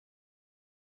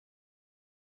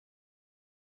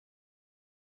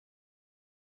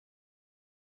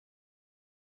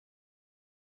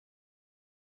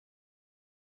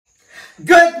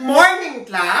Good morning,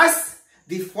 class!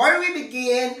 Before we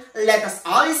begin, let us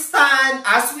all stand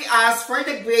as we ask for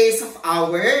the grace of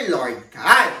our Lord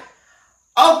God.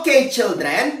 Okay,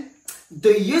 children,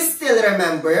 do you still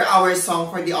remember our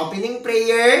song for the opening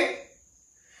prayer?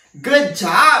 Good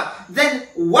job! Then,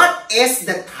 what is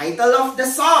the title of the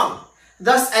song?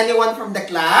 Does anyone from the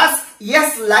class?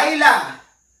 Yes, Laila.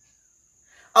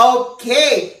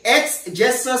 Okay, it's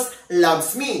Jesus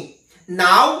Loves Me.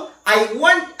 Now, I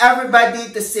want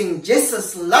everybody to sing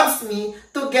Jesus Loves Me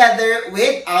together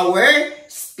with our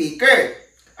speaker.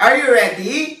 Are you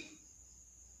ready?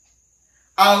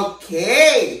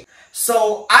 Okay,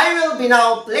 so I will be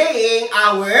now playing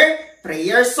our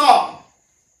prayer song.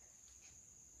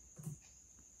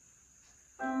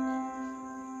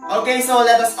 Okay, so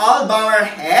let us all bow our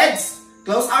heads,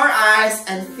 close our eyes,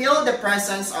 and feel the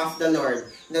presence of the Lord.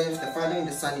 In the name of the Father, and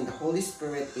the Son, and the Holy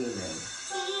Spirit. Amen.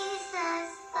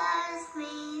 Jesus loves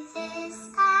me, this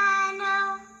I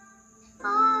know,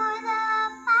 for the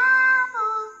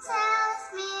Bible tells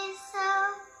me so.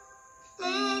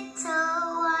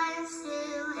 Little ones to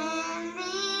Him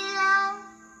belong.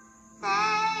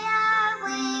 They are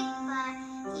weak, but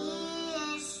He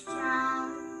is strong.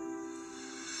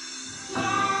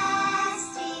 Yes,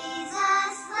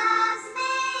 Jesus loves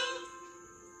me.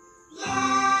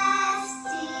 Yes,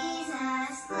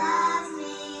 Jesus loves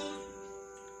me.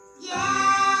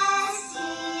 Yes,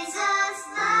 Jesus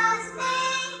loves me.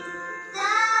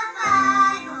 The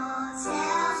Bible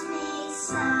tells me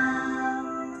so.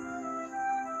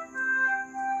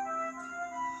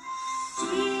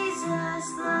 Jesus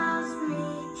loves me,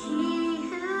 He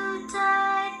who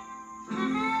died,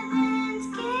 heaven's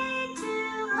gate to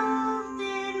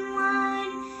open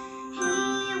wide. He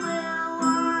will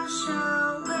wash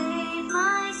away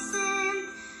my sin,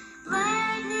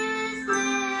 let His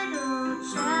little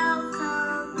child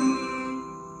come in.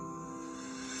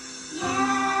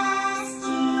 Yes,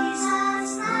 Jesus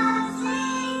loves me.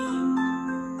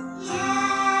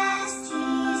 Yes,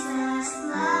 Jesus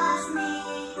loves me.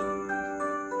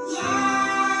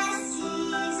 Yes,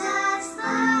 Jesus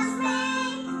loves me.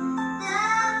 The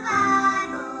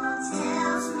Bible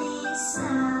tells me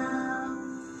so.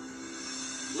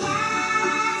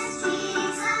 Yes,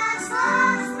 Jesus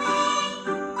loves me.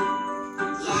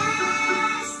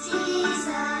 Yes,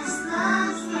 Jesus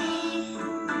loves me.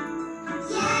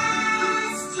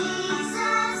 Yes,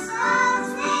 Jesus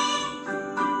loves me.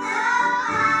 The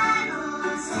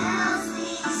Bible tells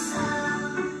me so.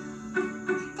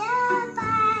 The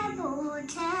Bible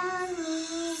tells me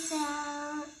so.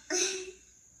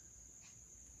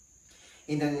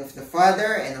 In the name of the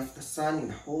Father, and of the Son, and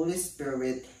the Holy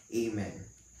Spirit. Amen.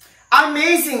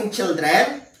 Amazing,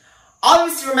 children!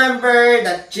 Always remember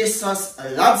that Jesus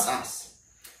loves us.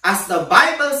 As the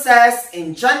Bible says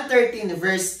in John 13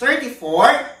 verse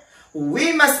 34,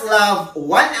 we must love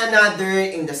one another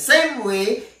in the same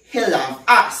way He loved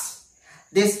us.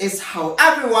 This is how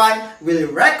everyone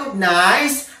will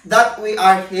recognize that we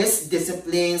are His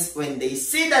disciples when they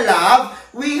see the love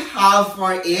we have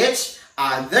for each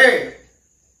other.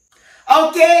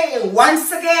 Okay,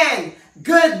 once again,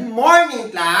 good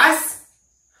morning, class!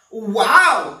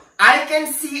 Wow! I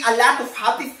can see a lot of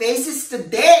happy faces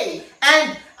today,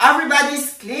 and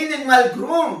everybody's clean and well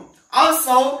groomed.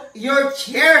 Also, your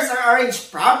chairs are arranged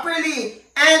properly,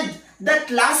 and the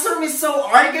classroom is so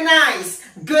organized.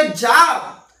 Good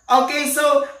job! Okay,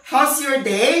 so how's your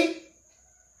day?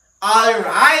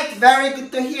 Alright, very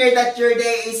good to hear that your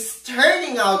day is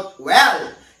turning out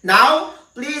well. Now,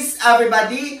 please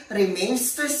everybody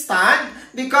remains to stand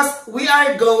because we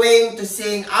are going to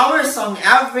sing our song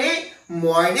every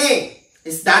morning.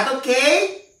 Is that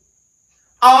okay?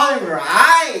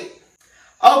 Alright.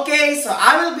 Okay, so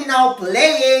I will be now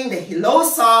playing the hello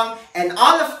song and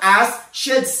all of us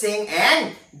should sing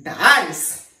and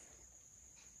dance.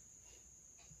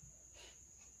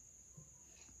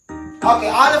 Okay,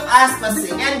 all of us must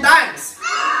sing and dance.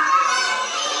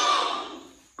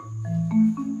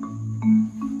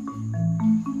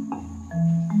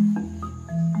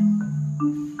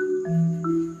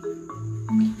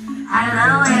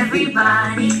 Hello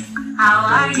everybody, how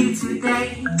are you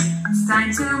today? It's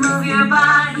time to move your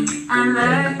body and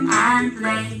learn and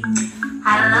play.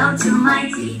 Hello to my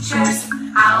teachers,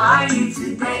 how are you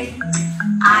today?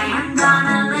 I am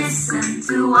gonna listen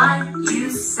to what you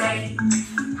say.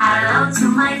 Hello to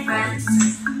my friends,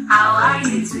 how are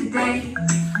you today?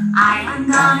 I am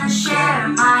gonna share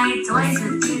my toys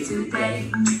with you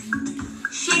today.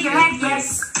 Shake your head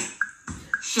yes,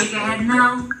 shake your head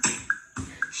no.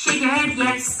 Shake your head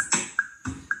yes,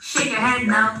 shake your head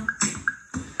no.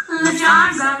 Lift your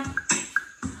arms up,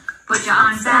 put your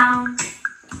arms down.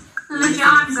 Lift your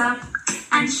arms up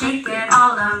and shake it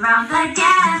all around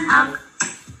again. Up.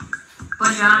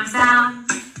 Put your arms down.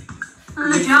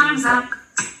 Lift your arms up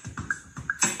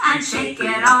and shake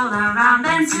it all around.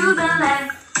 Bend to the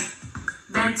left.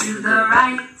 Bend to the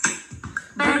right.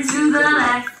 Bend to the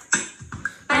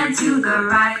left. Bend to the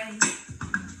right.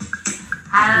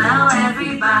 Hello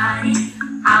everybody,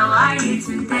 how are you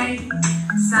today?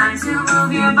 It's time to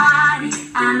move your body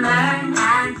and learn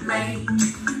and play.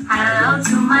 Hello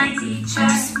to my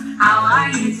teachers, how are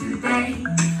you today?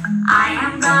 I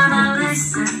am gonna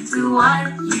listen to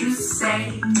what you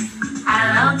say.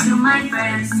 Hello to my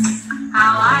friends,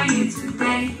 how are you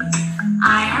today?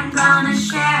 I am gonna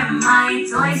share my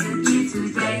toys with you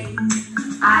today.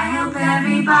 I hope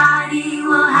everybody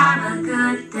will have a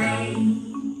good day.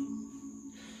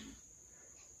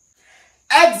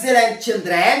 Excellent,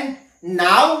 children!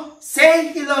 Now,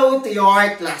 say hello to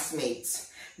your classmates.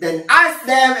 Then ask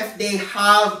them if they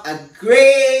have a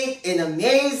great and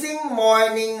amazing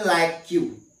morning like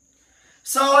you.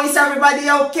 So, is everybody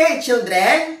okay,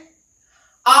 children?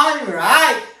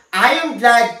 Alright, I am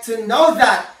glad to know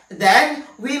that. Then,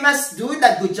 we must do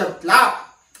the good job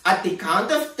clap. At the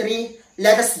count of 3,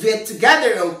 let us do it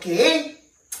together, okay?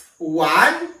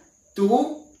 1,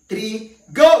 2, 3,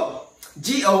 go!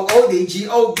 G-O-O-D,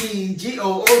 G-O-B,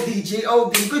 G-O-O-D,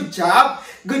 G-O-B. Good job,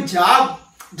 good job.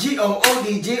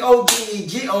 G-O-O-D, G-O-B,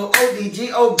 G-O-O-D,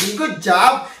 G-O-B. Good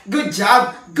job, good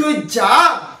job, good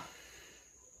job.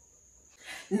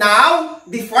 Now,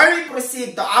 before we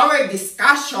proceed to our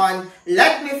discussion,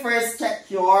 let me first check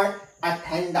your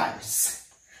attendance.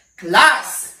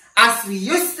 Class, as we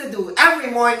used to do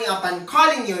every morning upon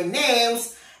calling your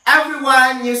names,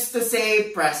 everyone used to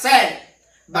say present.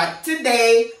 But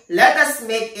today, let us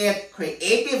make it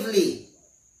creatively.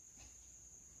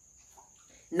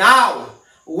 Now,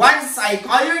 once I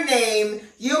call your name,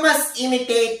 you must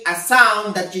imitate a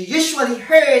sound that you usually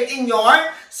heard in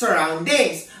your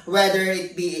surroundings, whether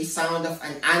it be a sound of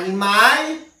an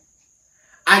animal,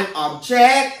 an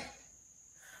object,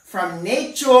 from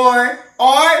nature,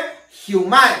 or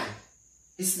human.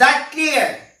 Is that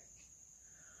clear?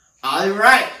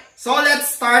 Alright, so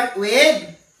let's start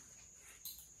with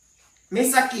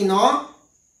Miss Aquino.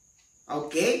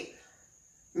 Okay.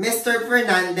 Mr.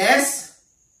 Fernandez.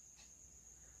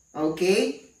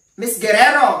 Okay. Miss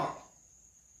Guerrero.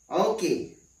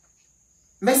 Okay.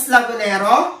 Miss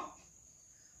Lagunero.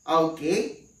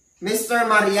 Okay. Mr.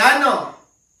 Mariano.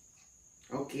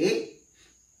 Okay.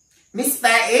 Miss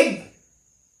Paig.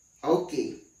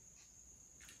 Okay.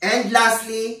 And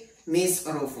lastly, Miss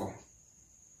Rufo.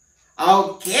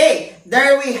 Okay.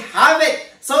 There we have it.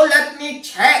 So let me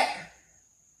check.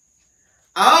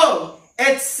 Oh,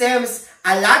 it seems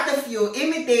a lot of you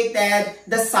imitated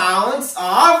the sounds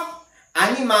of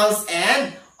animals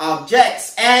and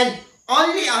objects, and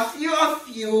only a few of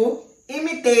you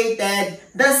imitated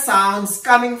the sounds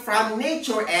coming from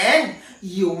nature and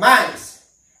humans.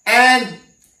 And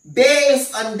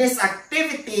based on this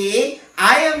activity,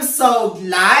 I am so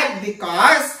glad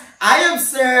because I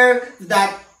observed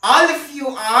that all of you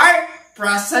are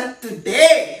present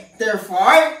today.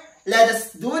 Therefore, let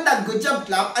us do the good job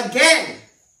clap again.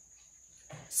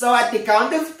 So at the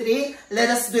count of 3, let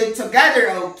us do it together,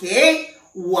 okay?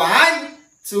 1,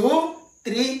 2,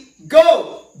 3,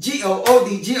 go!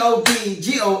 G-O-O-D, G-O-B,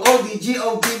 G-O-O-D,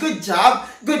 G-O-B. Good job,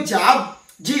 good job.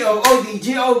 G-O-O-D,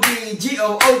 G-O-B,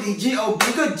 G-O-O-D,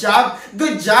 G-O-B. Good job,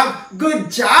 good job, good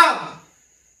job.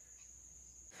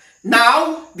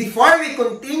 Now, before we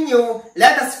continue,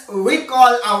 let us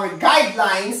recall our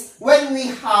guidelines when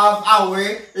we have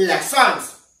our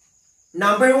lessons.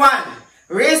 Number 1,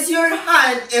 raise your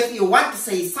hand if you want to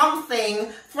say something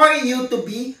for you to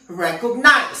be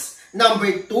recognized.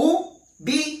 Number 2,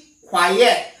 be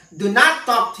quiet. Do not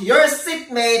talk to your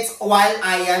seatmates while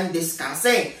I am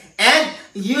discussing. And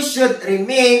you should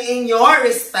remain in your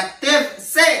respective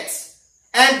seats.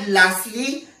 And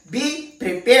lastly, be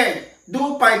prepared.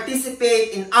 Do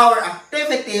participate in our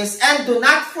activities and do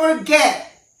not forget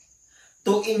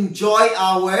to enjoy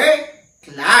our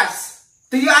class.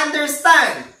 Do you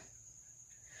understand?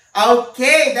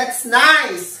 Okay, that's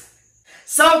nice.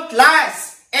 So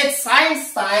class, it's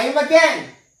science time again.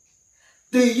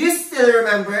 Do you still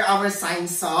remember our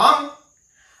science song?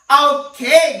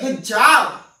 Okay, good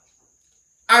job.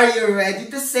 Are you ready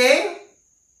to sing?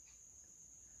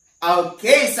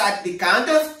 Okay, so at the count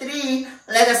of 3,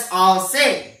 let us all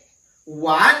sing.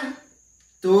 1,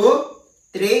 2,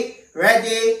 3,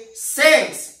 ready,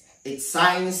 sings. It's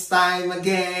science time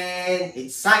again.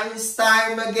 It's science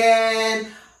time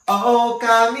again. Oh,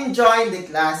 come and join the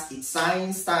class. It's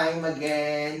science time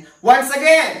again. Once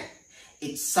again.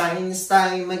 It's science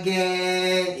time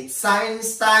again. It's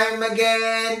science time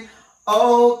again.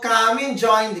 Oh, come and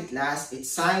join the class.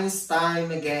 It's science time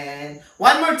again.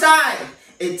 One more time.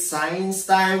 It's science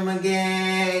time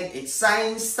again. It's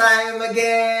science time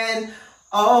again.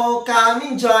 Oh, come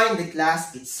and join the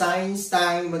class. It's science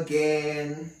time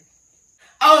again.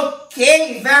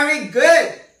 Okay, very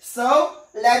good. So,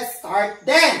 let's start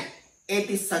then.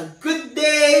 It is a good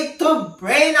day to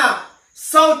brain up.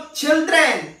 So,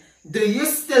 children, do you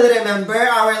still remember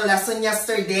our lesson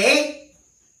yesterday?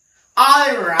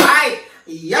 Alright,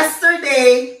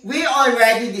 yesterday we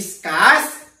already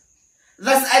discussed.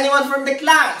 Does anyone from the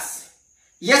class?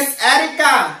 Yes,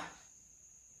 Erica.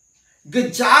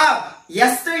 Good job.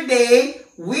 Yesterday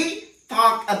we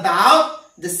talked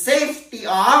about the safety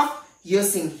of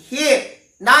using heat.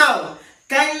 Now,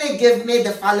 kindly give me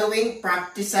the following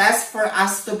practices for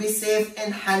us to be safe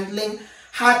in handling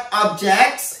hot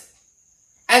objects.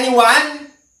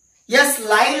 Anyone? Yes,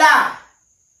 Laila.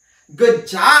 Good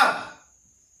job.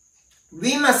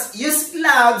 We must use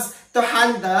gloves to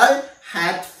handle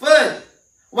hot food.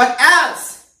 What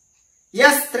else?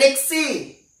 Yes,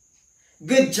 Trixie.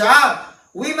 Good job.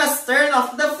 We must turn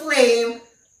off the flame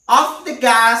of the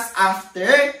gas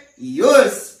after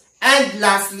use. And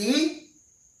lastly,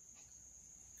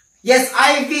 yes,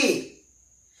 Ivy.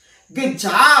 Good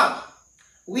job.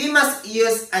 We must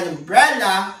use an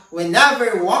umbrella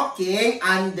whenever walking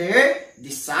under the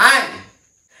sun.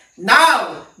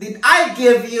 Now, did I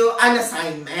give you an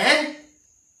assignment?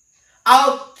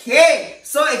 Okay,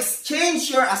 so exchange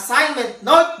your assignment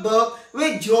notebook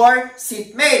with your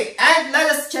seatmate and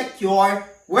let us check your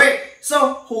work.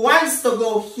 So, who wants to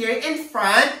go here in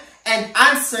front and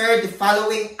answer the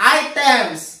following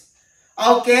items?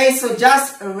 Okay, so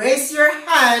just raise your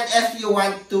hand if you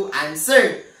want to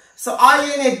answer. So, all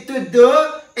you need to do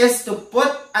is to put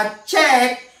a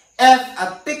check if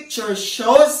a picture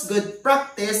shows good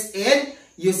practice in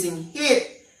using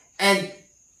heat and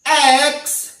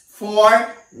X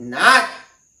for not.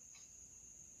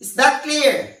 Is that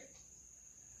clear?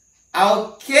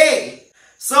 Okay.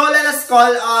 So, let us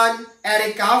call on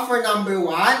Erica for number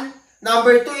 1.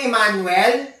 Number 2,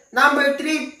 Emmanuel. Number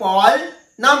 3, Paul.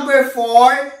 Number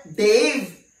 4,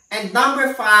 Dave. And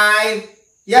number 5,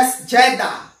 yes,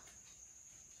 Jeddah.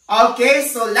 Okay,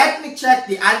 so let me check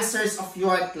the answers of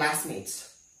your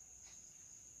classmates.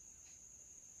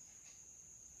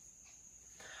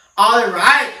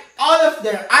 Alright, all of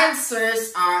their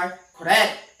answers are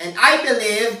correct. And I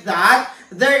believe that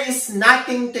there is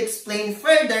nothing to explain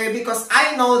further because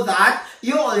I know that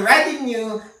you already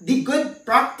knew the good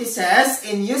practices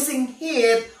in using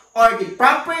heat or the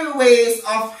proper ways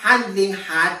of handling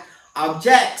hot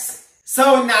objects.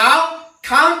 So now,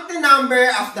 count the number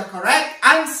of the correct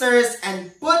answers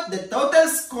and put the total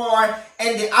score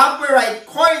in the upper right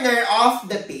corner of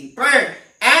the paper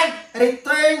and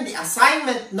return the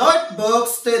assignment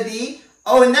notebooks to the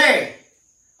owner.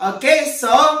 Okay,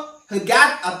 so who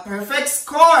got a perfect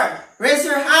score? Raise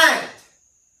your hand.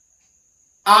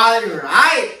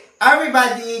 Alright,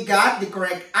 everybody got the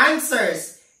correct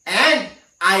answers and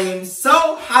I am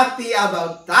so happy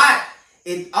about that.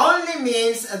 It only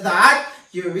means that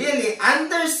you really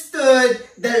understood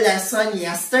the lesson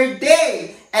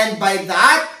yesterday. And by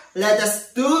that, let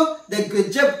us do the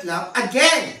good job clap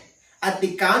again. At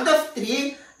the count of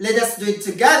 3, let us do it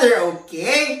together,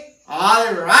 okay?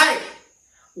 Alright.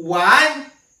 1,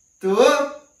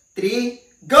 2, 3,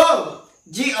 go!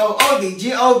 G-O-O-D,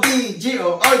 G-O-B,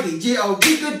 G-O-O-D,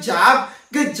 G-O-B. Good job,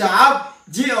 good job.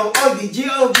 G-O-O-D,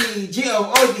 G-O-B,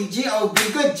 G-O-O-D, G-O-B.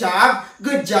 Good job,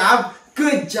 good job,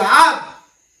 good job.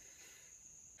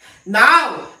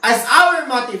 Now, as our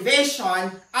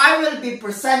motivation, I will be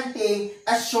presenting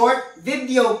a short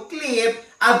video clip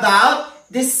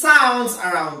about the sounds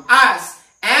around us.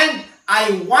 And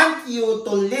I want you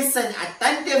to listen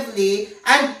attentively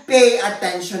and pay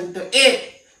attention to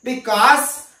it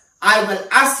because I will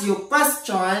ask you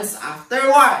questions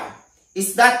afterward.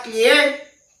 Is that clear?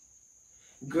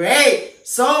 Great!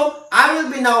 So, I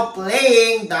will be now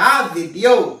playing the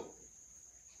video.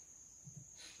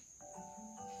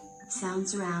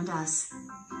 Sounds around us.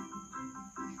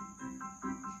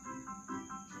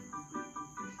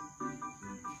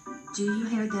 Do you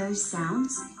hear those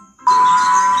sounds?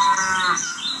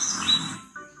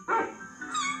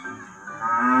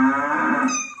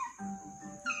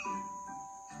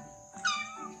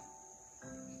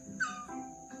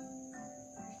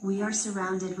 We are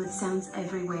surrounded with sounds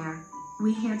everywhere.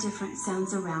 We hear different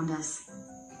sounds around us.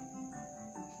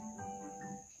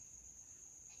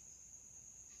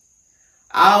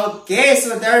 Okay,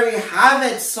 so there we have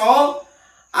it. So,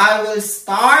 I will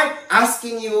start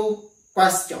asking you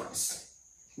questions.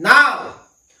 Now,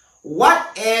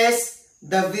 what is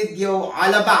the video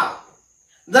all about?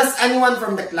 Does anyone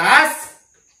from the class?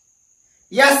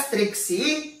 Yes,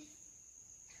 Trixie?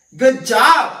 Good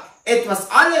job! It was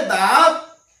all about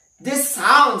the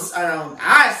sounds around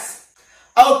us.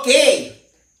 Okay,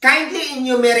 kindly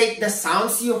enumerate the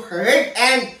sounds you heard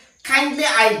and kindly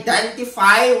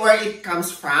identify where it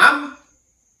comes from.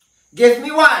 Give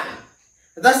me one.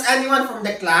 Does anyone from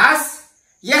the class?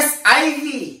 Yes,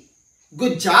 Ivy.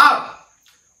 Good job.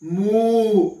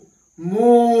 Moo,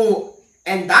 moo.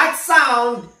 And that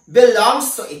sound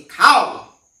belongs to a cow.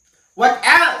 What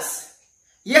else?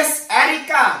 Yes,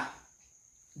 Erica.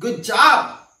 Good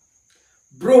job.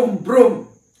 Broom, broom.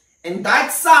 And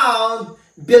that sound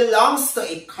belongs to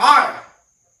a car.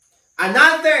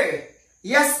 Another.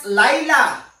 Yes,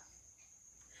 Lila.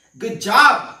 Good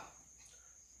job.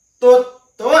 Toot,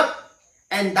 toot.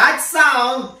 And that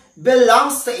sound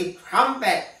belongs to a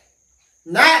trumpet.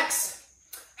 Next.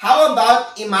 How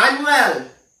about Emmanuel?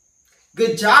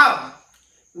 Good job.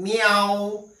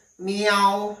 Meow,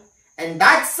 meow. And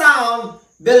that sound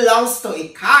belongs to a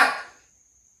cat.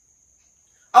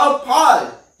 Oh,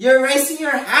 Paul, you're raising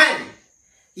your hand.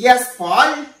 Yes,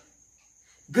 Paul.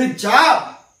 Good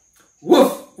job.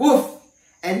 Woof, woof.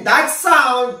 And that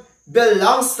sound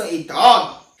belongs to a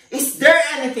dog. Is there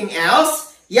anything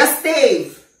else? Yes,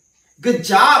 Dave. Good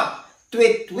job.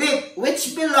 Tweet, tweet,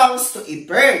 which belongs to a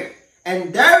bird.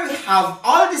 And there we have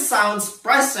all the sounds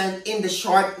present in the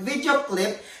short video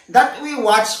clip that we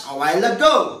watched a while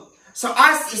ago. So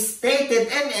as is stated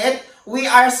in it, we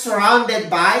are surrounded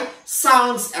by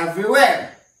sounds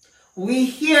everywhere. We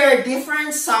hear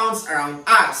different sounds around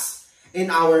us, in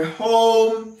our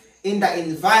home, in the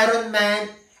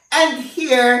environment, and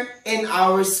here in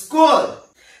our school.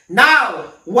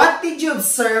 Now, what did you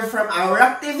observe from our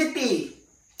activity?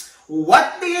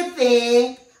 What do you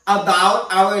think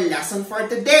about our lesson for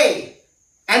today?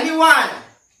 Anyone?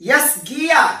 Yes,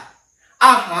 Gia.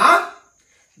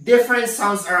 Different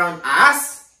sounds around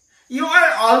us? You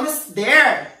are almost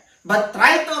there, but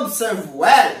try to observe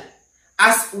well.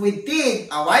 As we did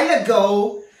a while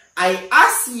ago, I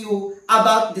asked you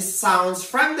about the sounds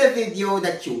from the video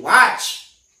that you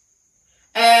watched.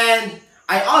 And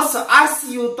I also asked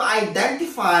you to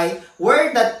identify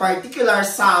where that particular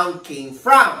sound came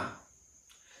from.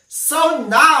 So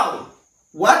now,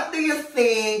 what do you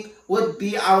think would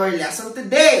be our lesson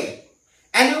today?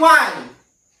 Anyone?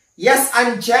 Yes,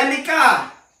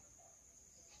 Angelica.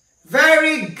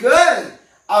 Very good.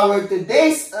 Our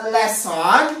today's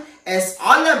lesson is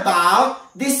all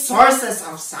about the sources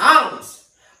of sounds.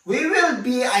 We will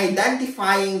be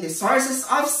identifying the sources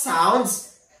of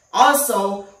sounds.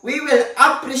 Also, we will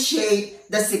appreciate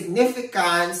the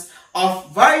significance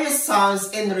of various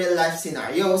sounds in real-life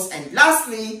scenarios. And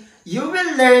lastly, you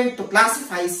will learn to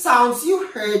classify sounds you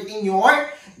heard in your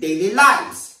daily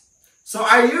lives. So,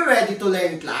 are you ready to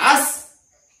learn, class?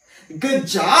 Good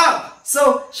job!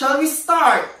 So, shall we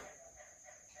start?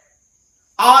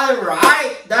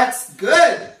 Alright, that's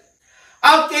good.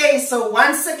 Okay, so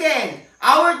once again,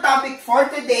 our topic for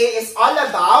today is all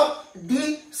about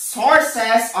the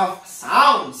sources of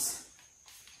sounds.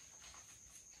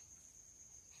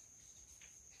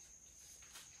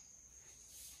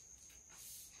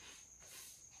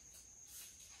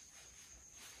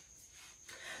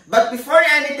 But before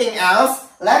anything else,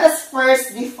 let us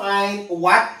first define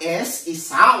what is a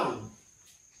sound.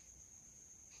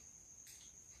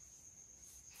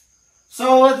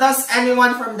 So, does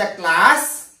anyone from the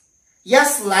class?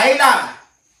 Yes, Lila.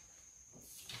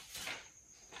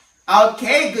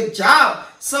 Okay, good job.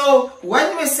 So,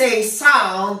 when we say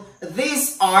sound,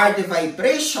 these are the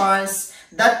vibrations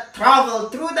that travel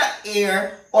through the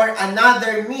air or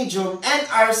another medium and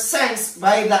are sensed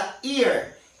by the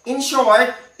ear. In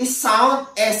short, a sound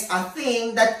is a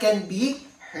thing that can be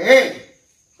heard.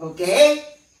 Okay?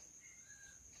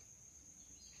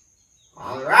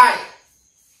 Alright.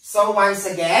 So once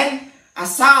again, a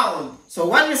sound. So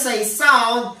when we say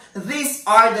sound, these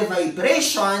are the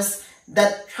vibrations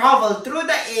that travel through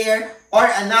the air or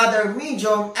another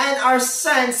medium and are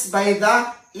sensed by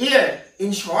the ear.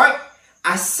 In short,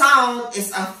 a sound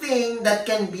is a thing that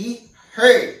can be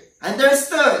heard.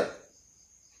 Understood?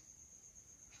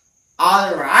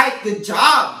 Alright, good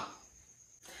job!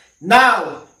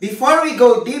 Now, before we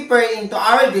go deeper into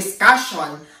our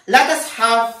discussion, let us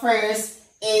have first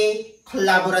a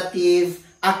collaborative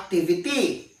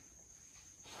activity.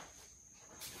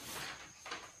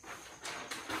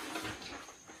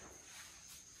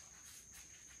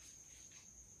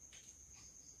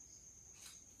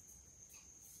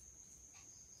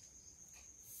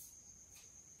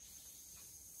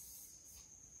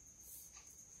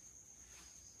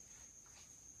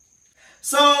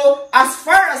 So, as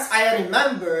far as I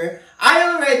remember, I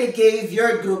already gave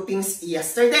your groupings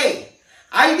yesterday.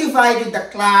 I divided the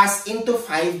class into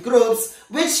 5 groups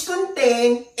which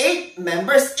contain 8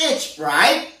 members each,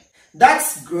 right?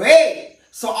 That's great!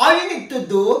 So all you need to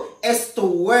do is to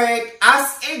work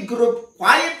as a group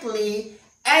quietly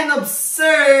and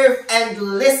observe and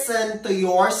listen to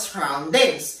your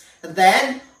surroundings.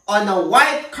 Then, on a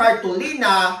white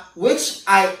cartolina which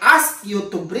I asked you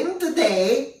to bring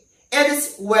today, it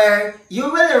is where you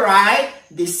will write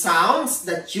the sounds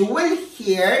that you will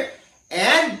hear,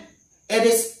 and it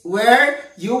is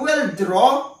where you will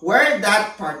draw where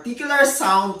that particular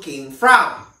sound came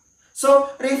from.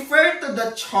 So, refer to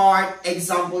the chart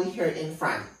example here in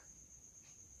front.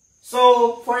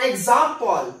 So, for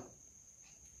example,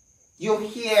 you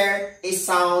hear a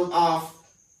sound of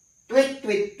tweet,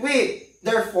 tweet, tweet.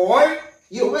 Therefore,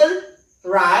 you will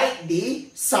write the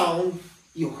sound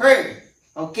you heard.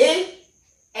 Okay?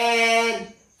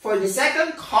 And for the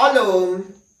second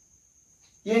column,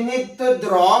 you need to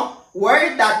draw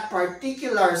where that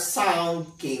particular sound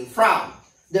came from.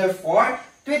 Therefore,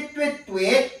 tweet, tweet,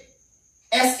 tweet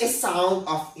is a sound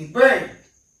of a bird.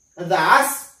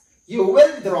 Thus, you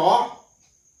will draw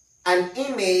an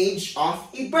image of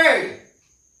a bird.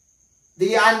 Do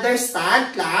you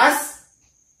understand, class?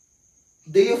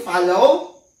 Do you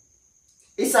follow?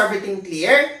 Is everything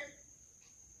clear?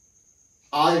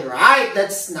 Alright,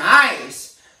 that's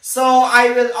nice. So,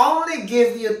 I will only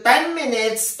give you 10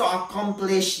 minutes to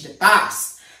accomplish the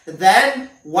task. Then,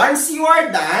 once you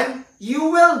are done, you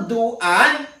will do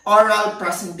an oral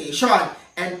presentation.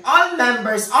 And all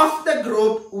members of the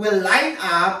group will line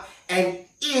up and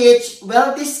each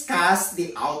will discuss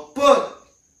the output.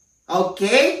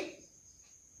 Okay?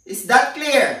 Is that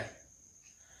clear?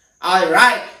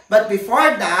 Alright, but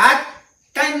before that,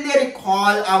 kindly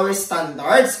recall our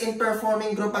standards in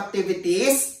performing group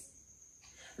activities.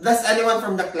 Does anyone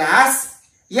from the class?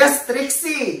 Yes,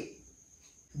 Trixie.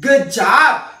 Good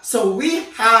job! So we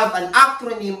have an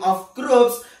acronym of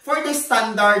groups for the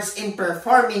standards in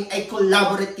performing a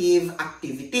collaborative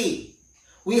activity.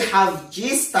 We have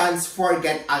G stands for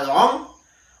get along,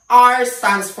 R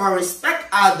stands for respect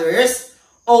others,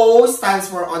 O stands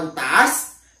for on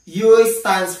task, U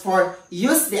stands for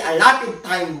use the allotted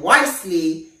time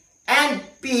wisely, and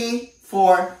P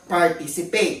for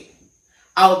participate.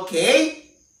 Okay?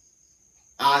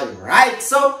 Alright,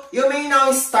 so you may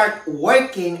now start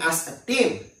working as a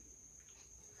team.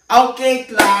 Okay,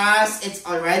 class, it's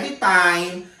already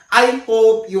time. I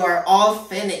hope you are all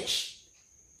finished.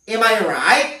 Am I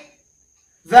right?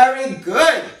 Very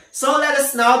good. So let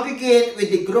us now begin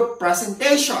with the group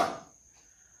presentation.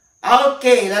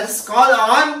 Okay, let us call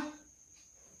on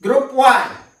Group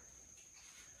 1.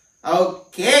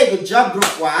 Okay, good job,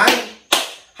 Group 1.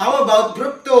 How about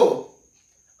Group 2?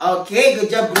 Okay, good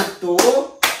job, Group 2.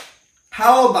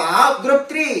 How about Group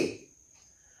 3?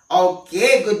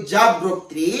 Okay, good job, Group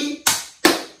 3.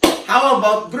 How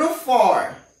about Group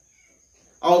 4?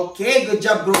 Okay, good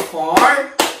job, Group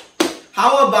 4.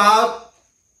 How about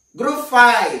Group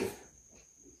 5?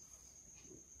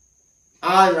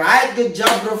 Alright, good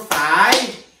job, Group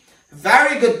 5.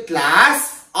 Very good,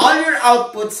 class. All your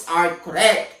outputs are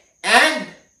correct. And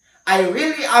I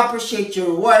really appreciate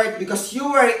your work because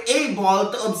you were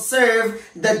able to observe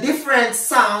the different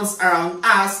sounds around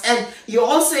us and you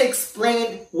also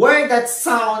explained where that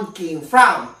sound came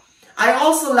from. I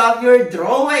also love your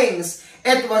drawings.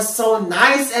 It was so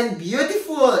nice and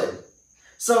beautiful.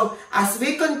 So, as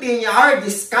we continue our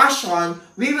discussion,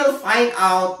 we will find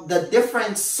out the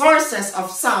different sources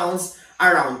of sounds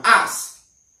around us.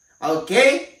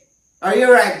 Okay? Are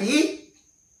you ready?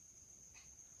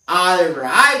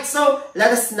 Alright, so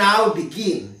let us now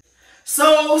begin.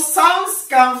 So, sounds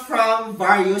come from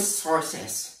various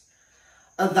sources.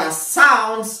 The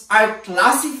sounds are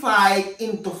classified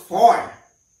into 4.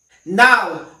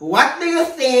 Now, what do you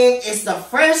think is the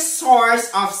first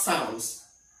source of sounds?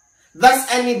 Does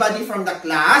anybody from the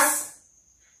class?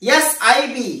 Yes,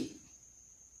 Ivy.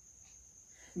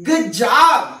 Good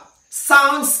job!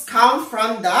 Sounds come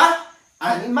from the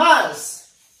animals.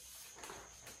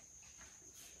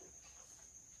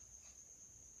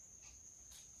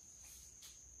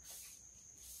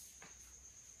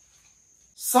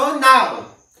 So now,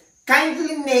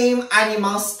 kindly name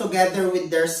animals together with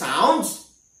their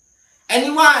sounds.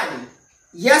 Anyone?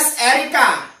 Yes,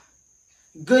 Erica.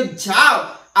 Good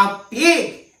job. A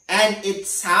pig. And it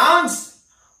sounds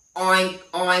oink,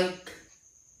 oink.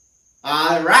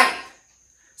 Alright.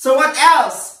 So what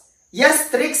else? Yes,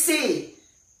 Trixie.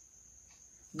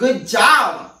 Good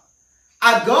job.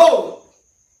 A goat.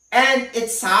 And it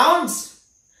sounds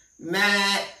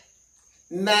meh.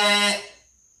 meh.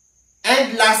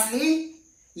 And lastly,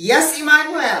 yes,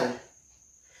 Emmanuel.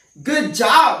 Good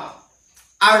job.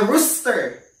 A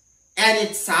rooster. And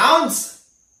it sounds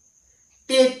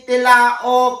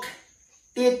titilaok,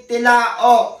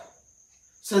 titilaok.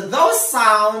 So those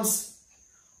sounds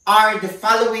are the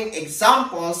following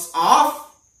examples of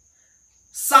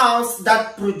sounds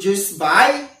that produced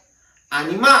by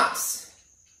animals.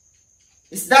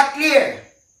 Is that clear?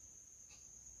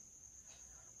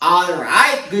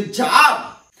 Alright, good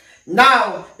job.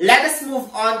 Now, let us move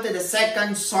on to the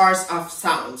second source of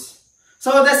sounds.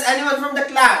 So, does anyone from the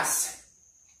class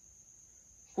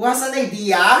who has an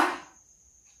idea?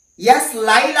 Yes,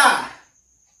 Laila.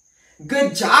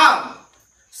 Good job.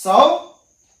 So,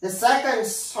 the second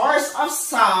source of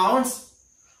sounds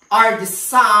are the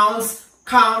sounds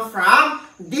come from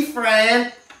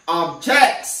different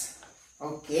objects.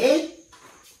 Okay?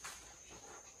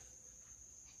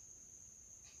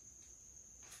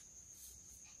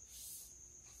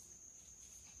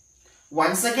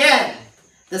 Once again,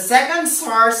 the second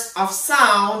source of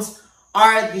sounds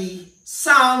are the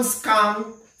sounds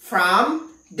come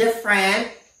from different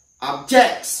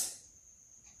objects.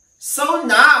 So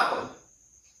now,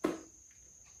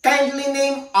 kindly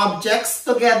name objects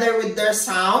together with their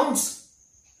sounds.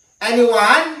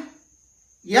 Anyone?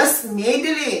 Yes,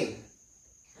 Madeline.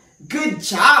 Good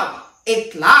job. A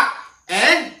clock.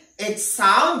 And it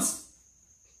sounds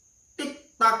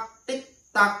tick-tock,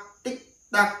 tick-tock,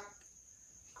 tick-tock.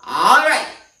 Alright.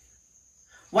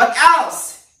 What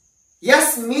else?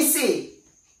 Yes, Missy.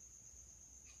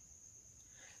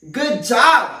 Good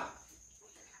job.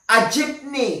 A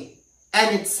jeepney.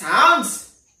 And it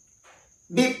sounds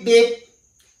beep, beep,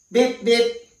 beep,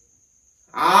 beep.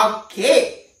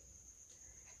 Okay.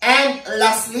 And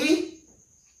lastly,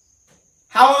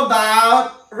 how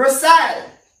about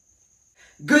Roselle?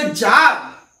 Good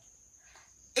job.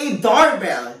 A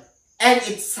doorbell. And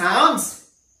it sounds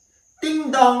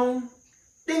ding dong,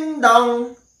 ding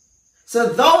dong. So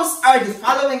those are the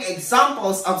following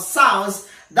examples of sounds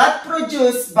that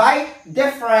produced by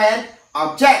different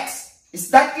objects. Is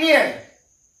that clear?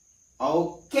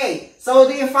 Okay. So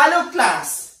do you follow,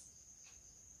 class?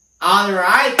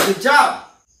 Alright, good job.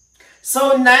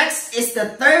 So next is the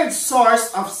third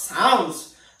source of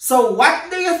sounds. So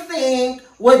what do you think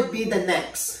would be the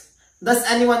next? Does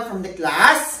anyone from the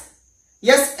class?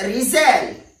 Yes,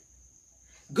 Rizel.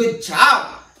 Good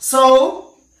job.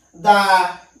 So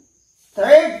the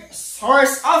third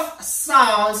source of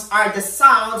sounds are the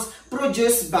sounds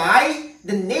produced by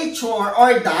the nature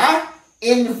or the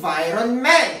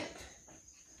environment.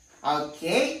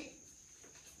 Okay.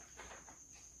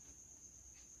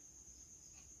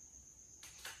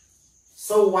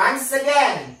 So once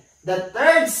again, the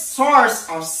third source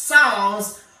of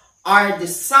sounds are the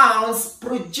sounds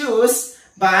produced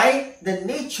by the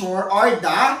nature or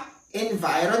the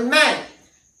environment.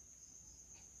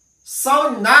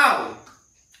 So now,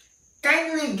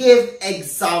 kindly give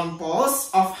examples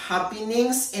of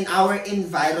happenings in our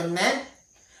environment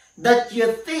that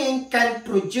you think can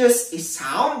produce a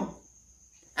sound.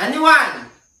 Anyone?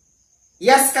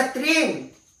 Yes,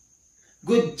 Catherine.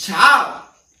 Good job.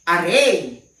 A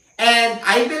rain. And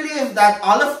I believe that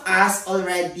all of us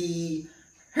already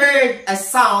heard a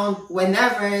sound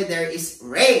whenever there is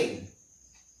rain.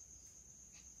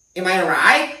 Am I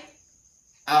right?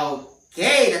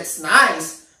 Okay, that's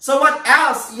nice. So what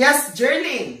else? Yes,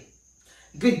 Jerlyn.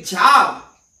 Good job.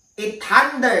 A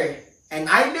thunder. And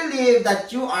I believe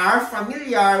that you are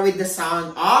familiar with the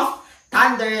sound of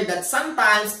thunder that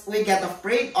sometimes we get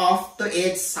afraid of to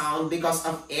its sound because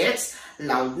of its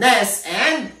loudness.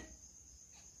 And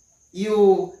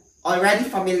you already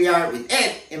familiar with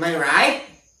it. Am I right?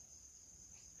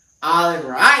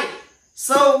 Alright.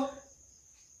 So,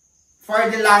 for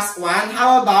the last one,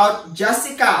 how about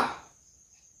Jessica?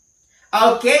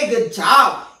 Okay, good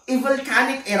job. A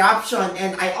volcanic eruption.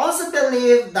 And I also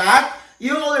believe that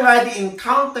you already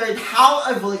encountered how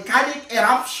a volcanic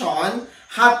eruption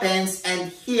happens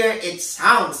and hear its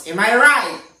sounds. Am I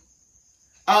right?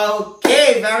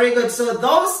 Okay, very good. So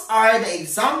those are the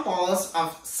examples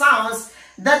of sounds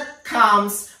that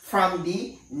comes from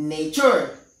the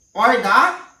nature or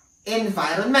the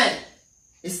environment.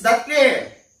 Is that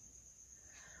clear?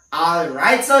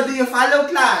 Alright, so do you follow,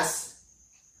 class?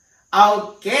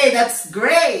 Okay, that's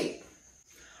great.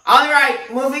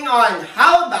 Alright, moving on.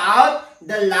 How about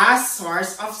the last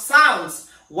source of sounds?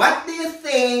 What do you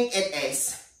think it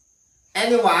is?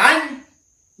 Anyone?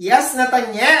 Yes,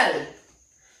 Nathaniel.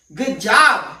 Good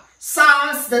job.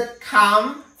 Sounds that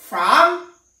come from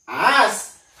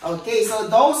us. Okay, so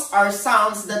those are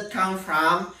sounds that come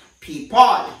from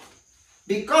people.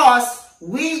 Because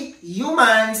we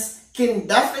humans can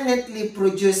definitely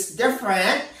produce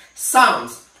different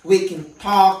sounds. We can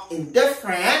talk in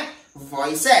different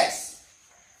voices.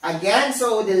 Again,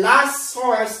 so the last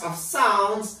source of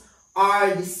sounds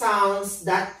are the sounds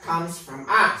that comes from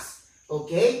us.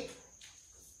 Okay?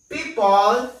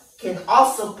 People can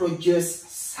also produce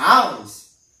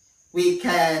sounds. We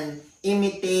can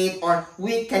imitate or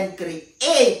we can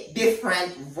create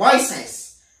different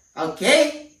voices.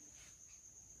 Okay?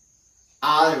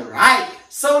 Alright.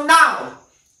 So now,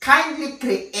 kindly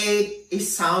create a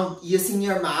sound using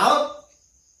your mouth.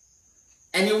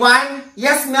 Anyone?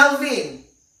 Yes, Melvin.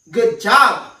 Good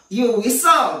job. You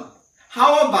whistled.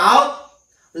 How about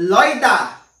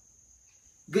Loida?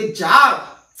 Good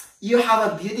job. You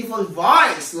have a beautiful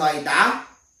voice, Loida.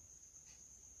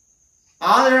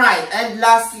 Alright. And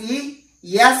lastly,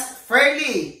 yes,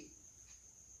 Ferdy.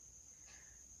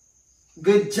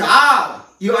 Good job.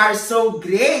 You are so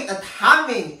great at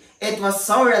humming. It was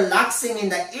so relaxing in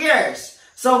the ears.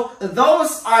 So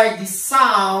those are the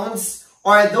sounds,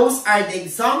 or those are the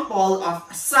example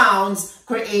of sounds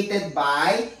created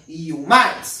by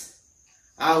humans.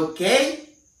 Okay?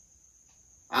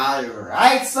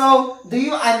 Alright, so do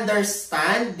you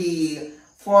understand the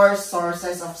 4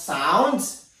 sources of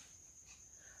sounds?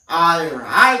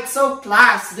 Alright, so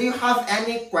class, do you have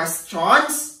any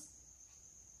questions?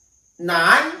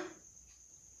 None?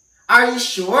 Are you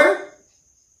sure?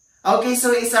 Okay,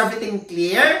 so is everything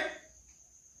clear?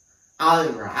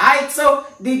 Alright, so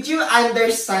did you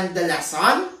understand the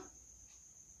lesson?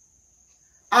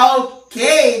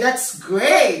 Okay, that's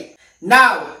great.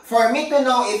 Now, for me to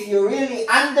know if you really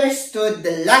understood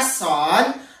the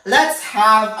lesson, let's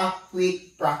have a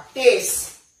quick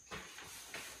practice.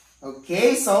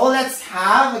 Okay, so let's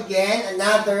have again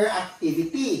another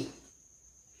activity.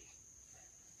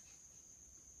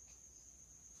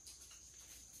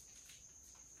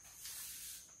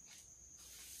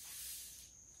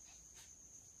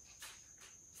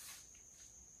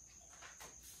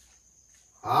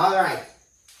 Alright.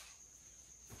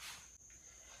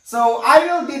 So, I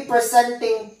will be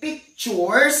presenting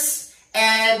pictures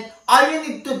and all you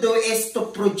need to do is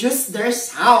to produce their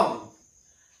sound.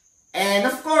 And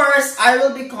of course, I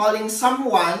will be calling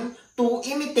someone to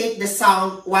imitate the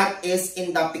sound what is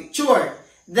in the picture.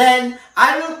 Then,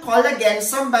 I will call again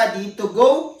somebody to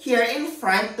go here in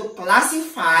front to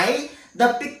classify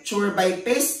the picture by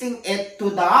pasting it to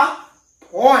the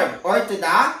board or to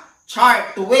the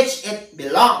chart to which it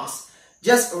belongs.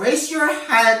 Just raise your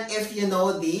hand if you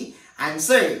know the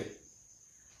answer.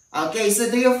 Okay,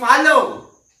 so do you follow?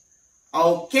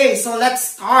 Okay, so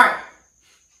let's start.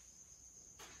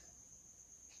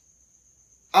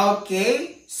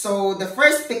 Okay, so the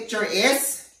first picture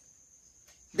is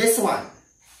this one.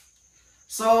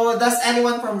 So does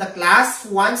anyone from the class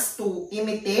wants to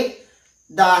imitate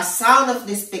the sound of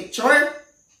this picture?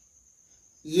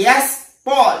 Yes,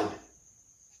 Paul.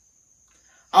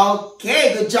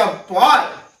 Okay, good job, Paul.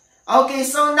 Okay,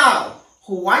 so now,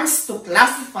 who wants to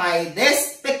classify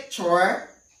this picture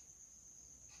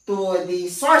to the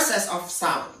sources of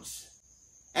sounds?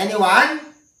 Anyone?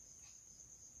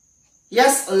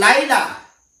 Yes, Lila.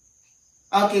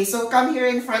 Okay, so come here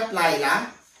in front, Lila.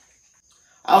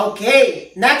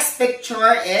 Okay, next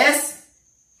picture is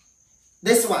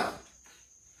this one.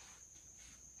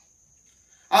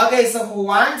 Okay, so who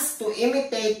wants to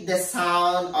imitate the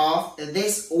sound of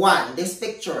this one, this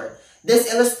picture, this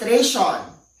illustration?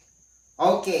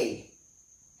 Okay.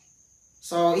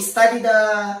 So, study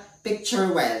the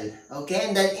picture well. Okay,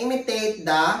 and then imitate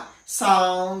the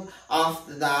sound of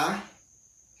the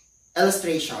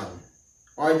illustration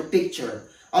or the picture.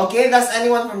 Okay, does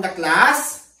anyone from the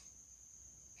class?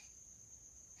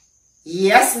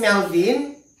 Yes,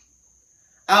 Melvin.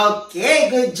 Okay,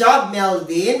 good job,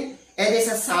 Melvin. It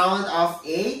is a sound of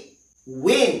a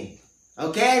wind.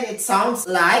 Okay, and it sounds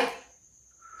like.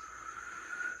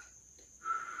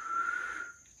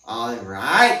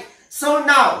 Alright. So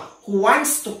now, who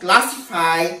wants to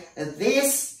classify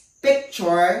this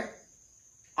picture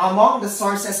among the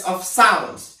sources of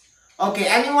sounds? Okay,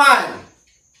 anyone?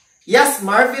 Yes,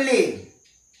 Marvelyn.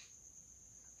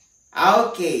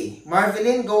 Okay,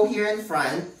 Marvelyn, go here in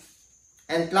front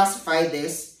and classify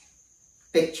this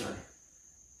picture.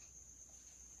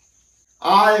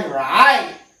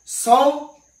 Alright,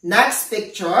 so next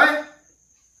picture,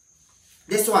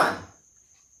 this one.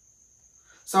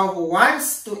 So who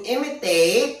wants to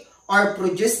imitate or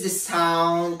produce the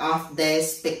sound of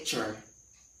this picture?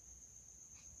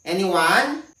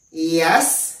 Anyone?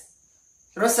 Yes?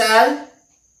 Rosel?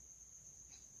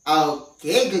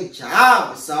 Okay, good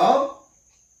job. So,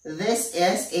 this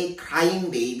is a crying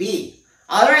baby.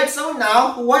 Alright, so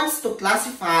now, who wants to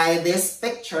classify this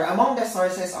picture among the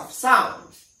sources of sound?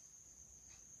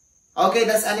 Okay,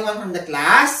 does anyone from the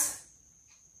class?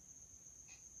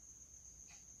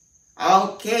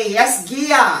 Okay, yes,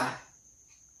 Gia.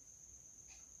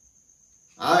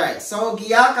 Alright, so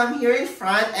Gia, come here in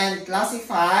front and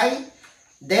classify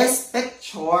this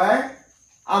picture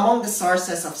among the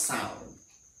sources of sound.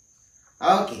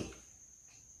 Okay.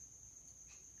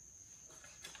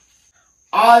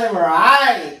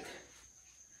 Alright.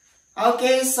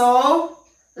 Okay, so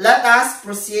let us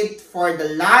proceed for the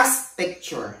last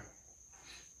picture.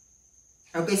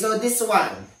 Okay, so this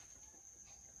one.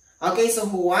 Okay, so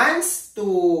who wants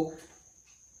to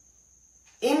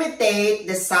imitate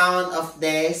the sound of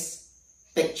this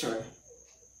picture?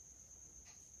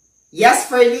 Yes,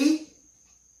 Ferdy?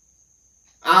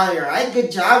 Alright,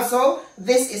 good job. So,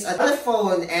 this is a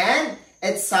telephone and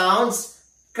it sounds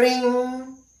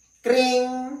kring,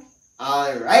 kring.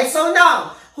 Alright, so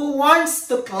now, who wants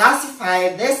to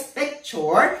classify this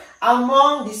picture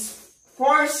among these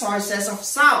 4 sources of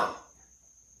sound?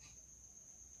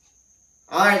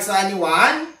 Alright, so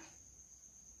anyone?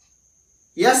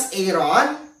 Yes,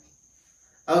 Aaron?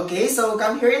 Okay, so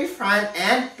come here in front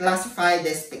and classify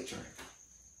this picture.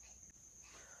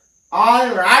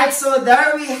 Alright, so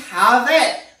there we have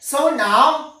it. So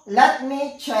now, let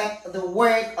me check the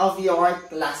work of your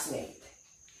classmate.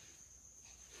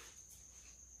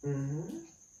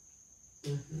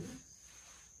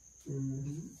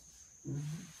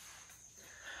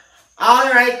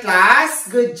 Alright, class,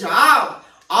 good job.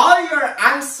 All your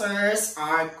answers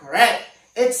are correct.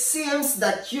 It seems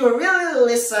that you really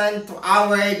listened to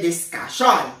our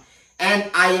discussion. And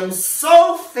I am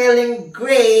so feeling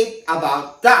great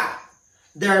about that.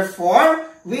 Therefore,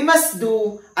 we must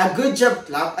do a good job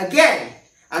clap again.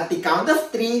 At the count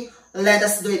of 3, let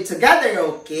us do it together,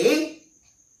 okay?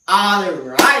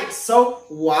 Alright, so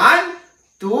 1,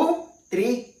 2,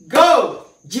 3, go!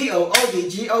 G-O-O-D,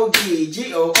 G-O-D,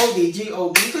 G-O-O-D,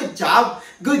 G-O-D, good job,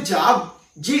 good job.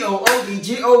 G-O-O-D,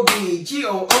 G-O-D,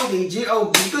 G-O-O-D,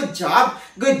 G-O-D, good job,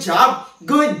 good job,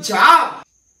 good job.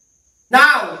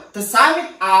 Now, to sum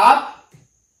it up,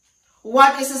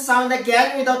 what is the sound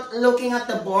again without looking at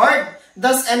the board?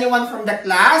 Does anyone from the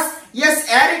class? Yes,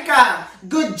 Erica.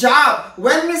 Good job.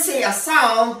 When we say a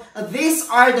sound, these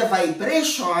are the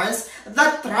vibrations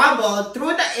that travel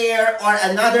through the air or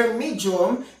another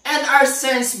medium and are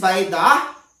sensed by the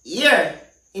ear.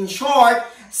 In short,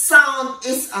 sound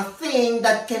is a thing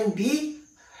that can be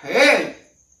heard.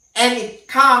 And it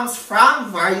comes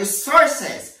from various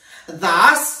sources.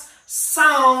 Thus,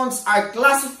 sounds are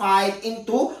classified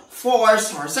into 4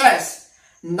 sources.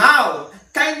 Now,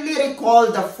 kindly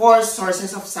recall the 4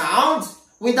 sources of sounds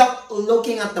without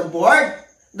looking at the board.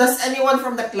 Does anyone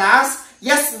from the class?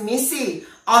 Yes, Missy.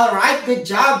 Alright, good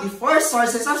job. The 4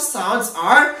 sources of sounds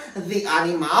are the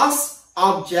animals,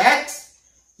 objects,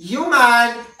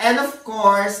 human, and of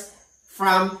course,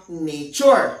 from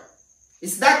nature.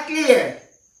 Is that clear?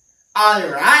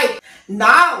 Alright.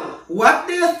 Now, what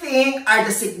do you think are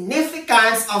the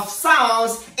significance of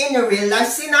sounds in real life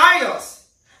scenarios?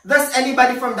 Does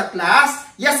anybody from the class?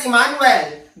 Yes,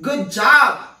 Emmanuel. Good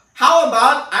job. How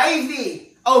about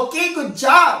Ivy? Okay, good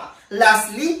job.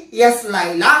 Lastly, yes,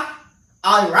 Laila.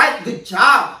 Alright, good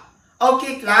job.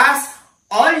 Okay, class,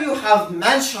 all you have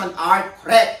mentioned are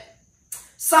correct.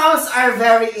 Sounds are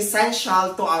very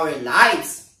essential to our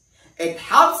lives. It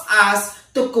helps us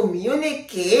to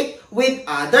communicate with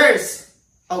others.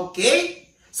 Okay?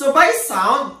 So by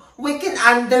sound, we can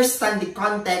understand the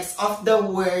context of the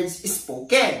words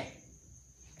spoken.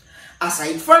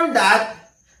 Aside from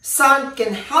that, sound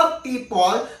can help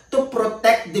people to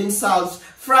protect themselves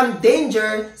from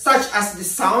danger such as the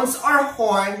sounds or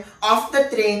horn of the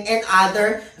train and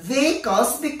other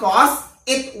vehicles because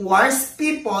it warns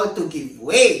people to give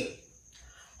way.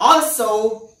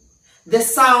 Also, the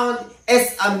sound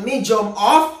is a medium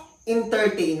of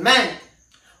entertainment.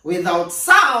 Without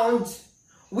sound,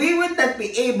 we would not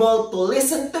be able to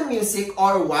listen to music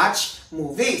or watch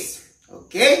movies.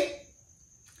 Okay?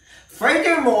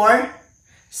 Furthermore,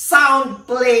 sound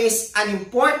plays an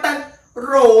important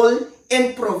role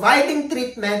in providing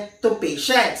treatment to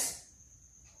patients.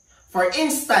 For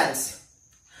instance,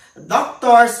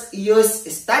 doctors use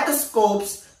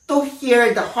stethoscopes to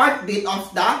hear the heartbeat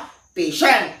of the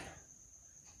patient.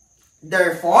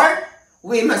 Therefore,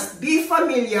 we must be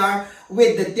familiar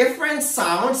with the different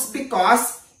sounds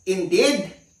because,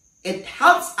 indeed, it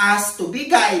helps us to be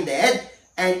guided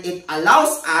and it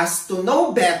allows us to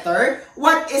know better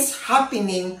what is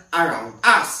happening around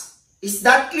us. Is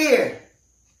that clear?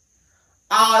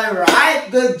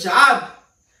 Alright, good job.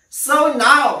 So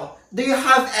now, do you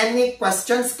have any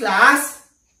questions, class?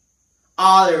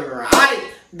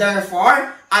 Alright,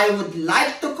 therefore, I would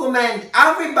like to commend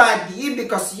everybody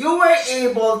because you were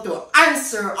able to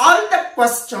answer all the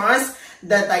questions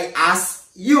that I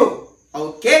asked you.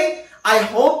 Okay? I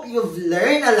hope you've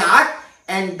learned a lot,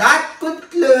 and that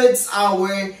concludes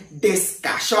our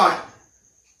discussion.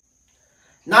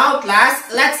 Now,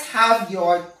 class, let's have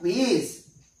your quiz.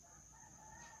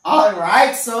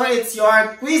 Alright, so it's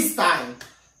your quiz time.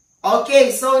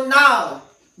 Okay, so now,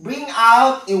 bring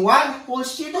out a one whole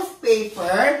sheet of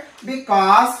paper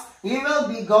because we will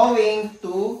be going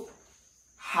to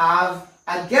have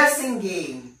a guessing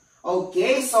game.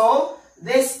 Okay, so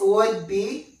this would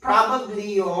be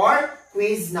probably your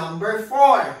quiz number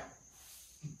 4.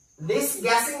 This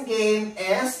guessing game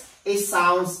is a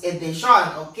sounds edition.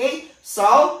 Okay,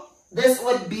 so this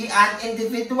would be an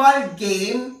individual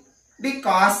game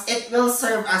because it will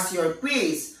serve as your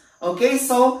quiz. Okay,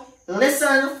 so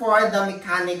listen for the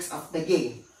mechanics of the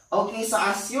game. Okay, so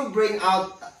as you bring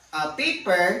out a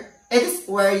paper, it is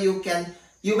where you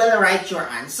will write your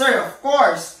answer, of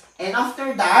course. And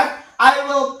after that, I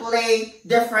will play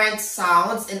different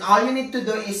sounds, and all you need to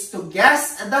do is to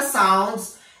guess the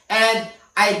sounds and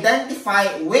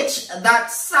identify which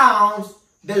that sound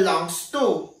belongs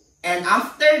to. And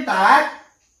after that,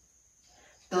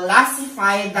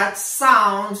 classify that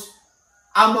sound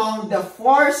among the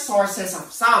 4 sources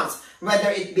of sounds, whether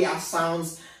it be a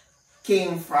sounds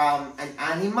came from an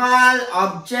animal,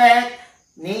 object,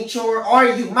 nature,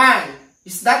 or human.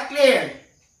 Is that clear?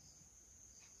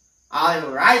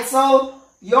 Alright, so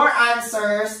your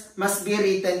answers must be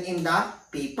written in the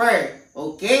paper.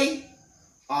 Okay?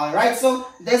 Alright, so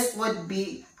this would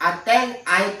be a 10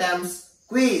 items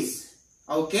quiz.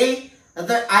 Okay?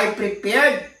 I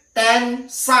prepared 10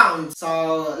 sounds.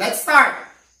 So, let's start.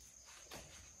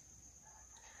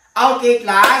 Okay,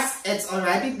 class, it's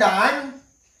already done.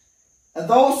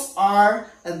 Those are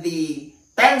the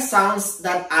 10 sounds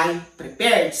that I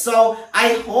prepared. So,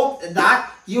 I hope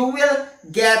that you will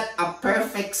get a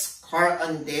perfect score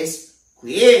on this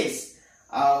quiz.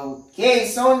 Okay,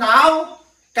 so now,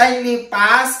 kindly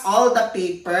pass all the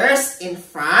papers in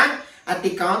front. At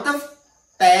the count of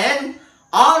 10,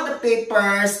 all the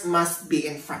papers must be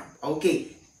in front.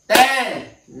 Okay, 10,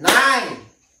 9,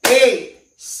 8,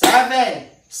 7,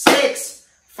 6,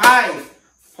 5,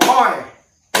 4,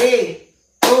 3,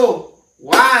 2,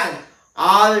 1.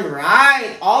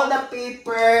 Alright, all the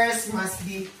papers must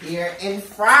be here in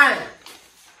front.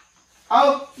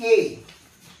 Okay.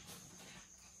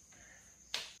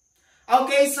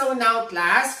 Okay, so now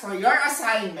class, for your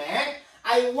assignment,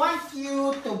 I want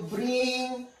you to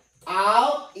bring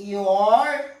out your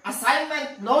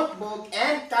assignment notebook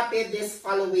and copy these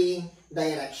following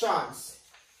directions.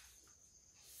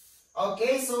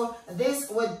 Okay, so this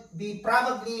would be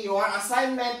probably your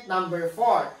assignment number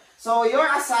 4. So your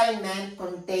assignment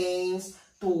contains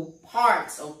 2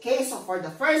 parts. Okay, so for the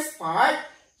first part,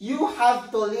 you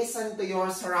have to listen to your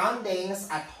surroundings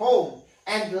at home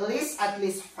and list at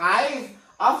least 5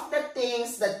 of the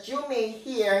things that you may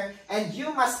hear, and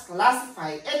you must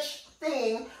classify each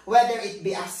thing, whether it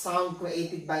be a sound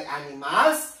created by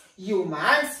animals,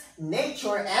 humans,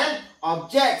 nature, and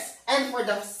objects. And for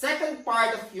the second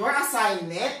part of your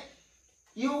assignment,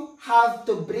 you have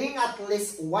to bring at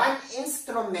least 1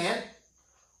 instrument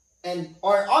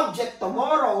or object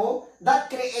tomorrow that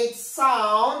creates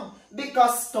sound,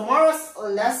 because tomorrow's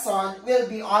lesson will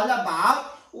be all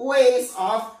about ways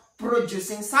of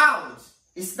producing sounds.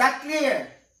 Is that clear?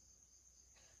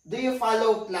 Do you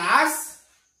follow, class?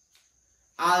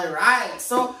 Alright,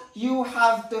 so you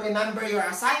have to remember your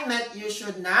assignment. You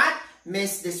should not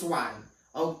miss this one.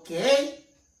 Okay?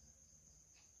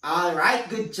 Alright,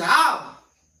 good job.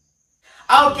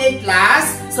 Okay,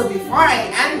 class, so before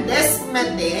I end this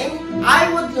meeting,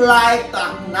 I would like to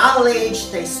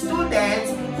acknowledge the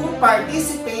students who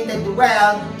participated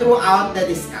well throughout the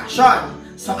discussion.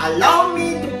 So allow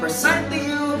me to present to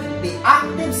you the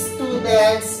active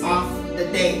students of the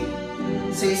day.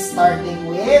 So starting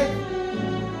with,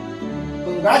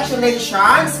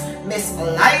 congratulations, Miss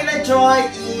Laila Joy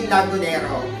E.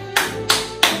 Lagunero.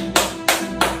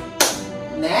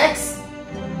 Next,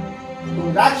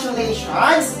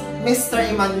 congratulations, Mr.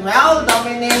 Emmanuel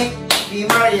Dominic V.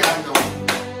 Mariano.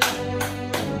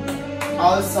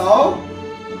 Also,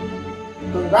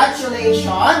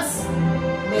 congratulations,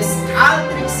 Miss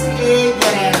Caltrix A.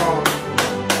 Guerrero.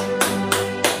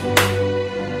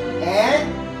 And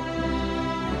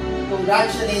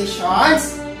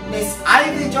congratulations, Miss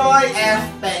Ivy Joy F.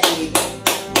 Pei.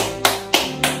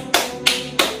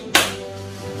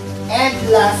 And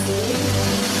lastly,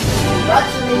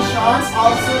 congratulations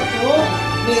also to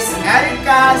Miss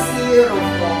Erica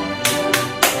Sirofo.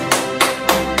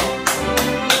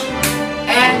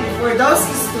 And for those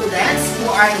students who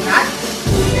are not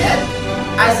included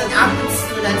as an active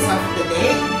students of the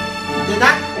day, do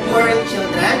not worry,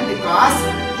 children, because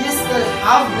you still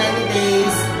have many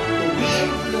days to be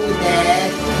included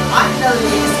on the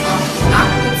list of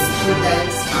active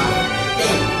students of the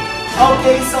day.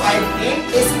 Okay, so I think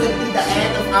this will be the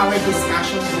end of our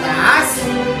discussion class.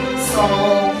 So,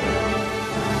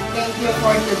 thank you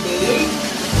for today.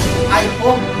 I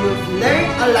hope you've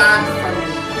learned a lot from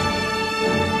me.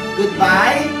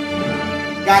 Goodbye.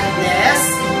 God bless.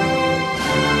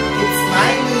 Keep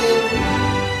smiling.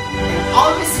 And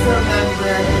always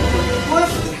remember to put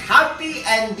a happy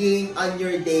ending on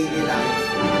your daily life.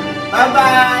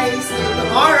 Bye-bye. See you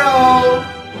tomorrow.